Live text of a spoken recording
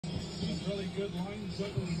really good line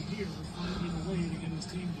juggling here, finding a way to get his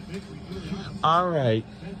team to victory. All right.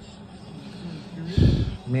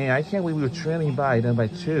 Man, I can't believe we were trailing by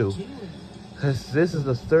 2. Because this is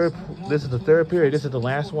the third period. This is the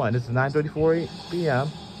last one. This is 9:34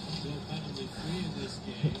 p.m.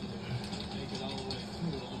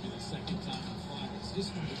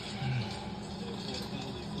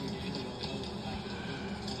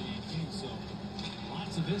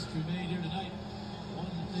 Lots of history made here tonight. One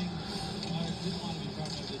thing the Flyers didn't want to be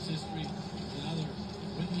part of this history. Another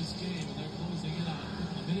winless game, and they're closing in on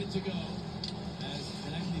a minute to go. As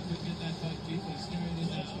Konechny couldn't get that puck deep, but he's carrying it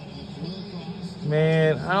down.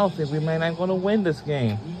 Man, I don't think we might not going to win this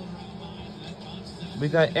game. We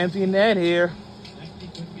got empty net here.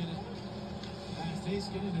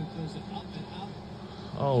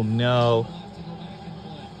 Oh no.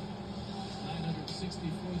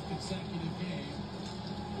 964th consecutive game.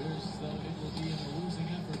 Here's though it will be in a losing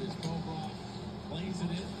effort as Provorov plays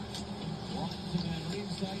it in. Walk to that ring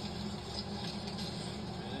site.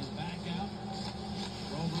 And then back out.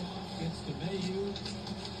 Provorov gets to Mayu.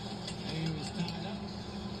 Mayu is tied up.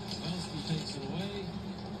 Welski takes it away.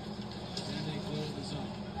 And they clear the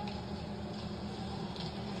zone.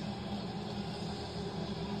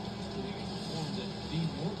 Informed that Dean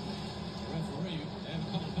Morton, referee, and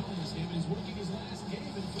called a penalty in this game, and he's working his last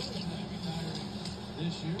game in Florida, retiring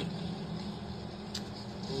this year.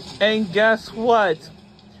 And guess what?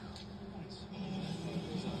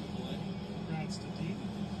 Congrats to Dean.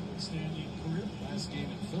 Outstanding career. Last game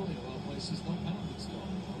in Philly, a lot of places, no penalties. How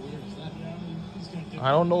weird is that? Yeah, he's got different.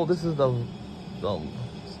 I don't know. This is the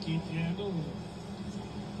Keith Yandel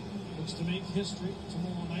looks to make history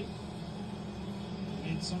tomorrow night.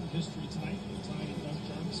 Made some history tonight. Tying Doug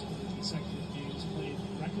Jarvis for the consecutive games played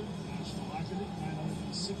record, national record,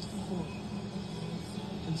 964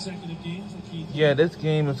 consecutive games. yeah. This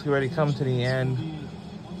game is already come to the end.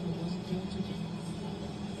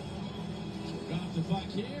 Got the puck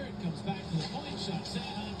here. It comes back to the point. Shot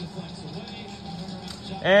Sanheim deflects away.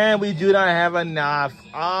 And we do not have enough.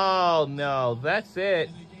 Oh no, that's it.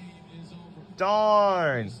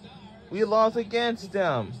 Darn. We lost against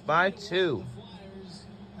them by 2.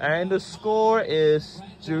 And the score is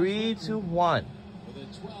 3-1.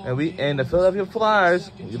 And the Philadelphia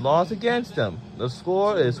Flyers, we lost against them. The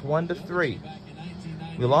score is 1-3.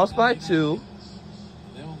 We lost by 2.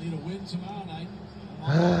 They'll need a win tomorrow night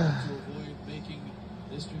to avoid making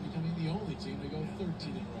history, becoming the only team to go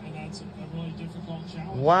 13 in a row. And that's a really difficult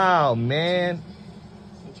challenge. Wow, man.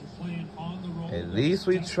 But you're playing on the road. At least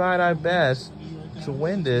we tried our best to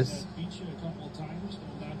win this.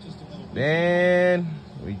 Man,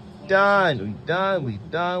 we done.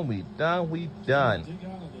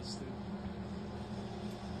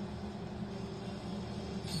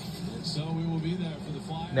 So we will be there for the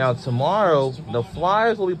Flyers. Now tomorrow, the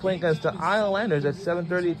Flyers will be playing against the Islanders at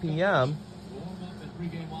 7:30 p.m. Warm-up and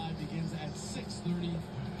pregame live begins at 6:30.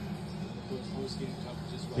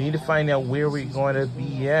 We need to find out where we're going to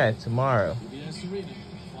be at tomorrow. PBS Arena,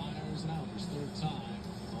 Flyers and Islanders, third time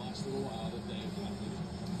in the last little while that they've got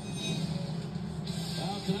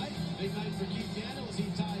tonight, big night for Keith Yandel as he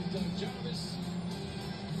ties Doug Jarvis.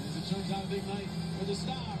 As it turns out, a big night for the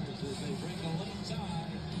Stars as they break a late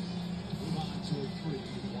tie. Move on to a 3-1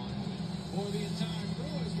 for the entire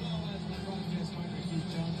crew, as well as my broadcast partner, Keith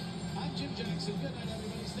Jones. I'm Jim Jackson. Good night,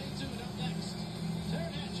 everybody. Stay tuned. Up next,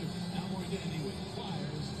 Darren Hatcher, now more Danny with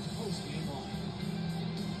Flyers post-game live.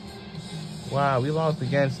 Wow, we lost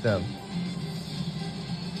against them.